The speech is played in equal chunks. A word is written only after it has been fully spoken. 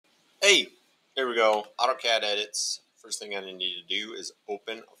Here we go, AutoCAD edits. First thing I need to do is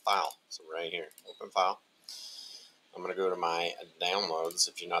open a file. So right here, open file. I'm going to go to my downloads.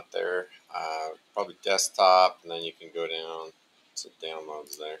 If you're not there, probably desktop, and then you can go down to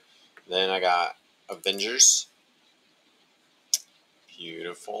downloads there. Then I got Avengers.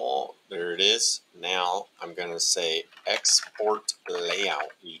 Beautiful. There it is. Now I'm going to say export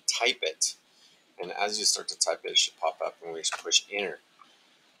layout. You type it. And as you start to type it, it should pop up and we just push enter.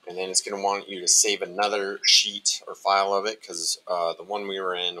 And then it's going to want you to save another sheet or file of it because the one we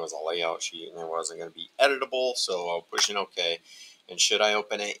were in was a layout sheet and it wasn't going to be editable. So I'll push in OK. And should I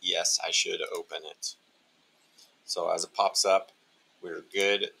open it? Yes, I should open it. So as it pops up, we're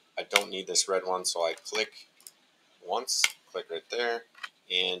good. I don't need this red one, so I click once, click right there,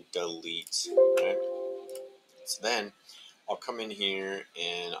 and delete. Right? So then I'll come in here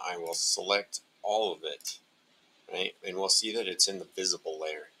and I will select all of it. Right? And we'll see that it's in the visible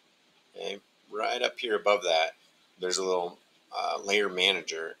layer. Okay, right up here above that, there's a little layer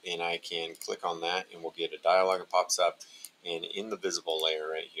manager, and I can click on that, and we'll get a dialog that pops up. And in the visible layer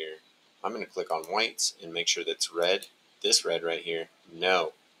right here, I'm going to click on whites and make sure that's red. This red right here,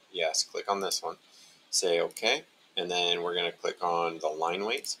 no, yes. Click on this one, say OK, and then we're going to click on the line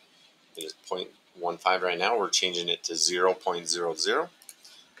weight. It is 0.15 right now. We're changing it to 0.00.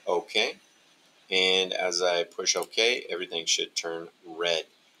 OK, and as I push OK, everything should turn red.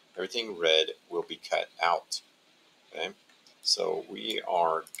 Everything red will be cut out. Okay, so we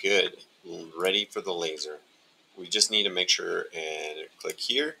are good, ready for the laser. We just need to make sure and click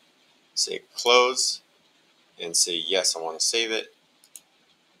here, say close, and say yes, I want to save it,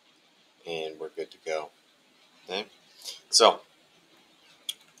 and we're good to go. Okay, so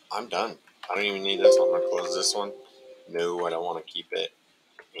I'm done. I don't even need this one. I'm going to close this one. No, I don't want to keep it.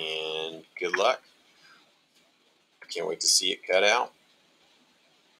 And good luck. I can't wait to see it cut out.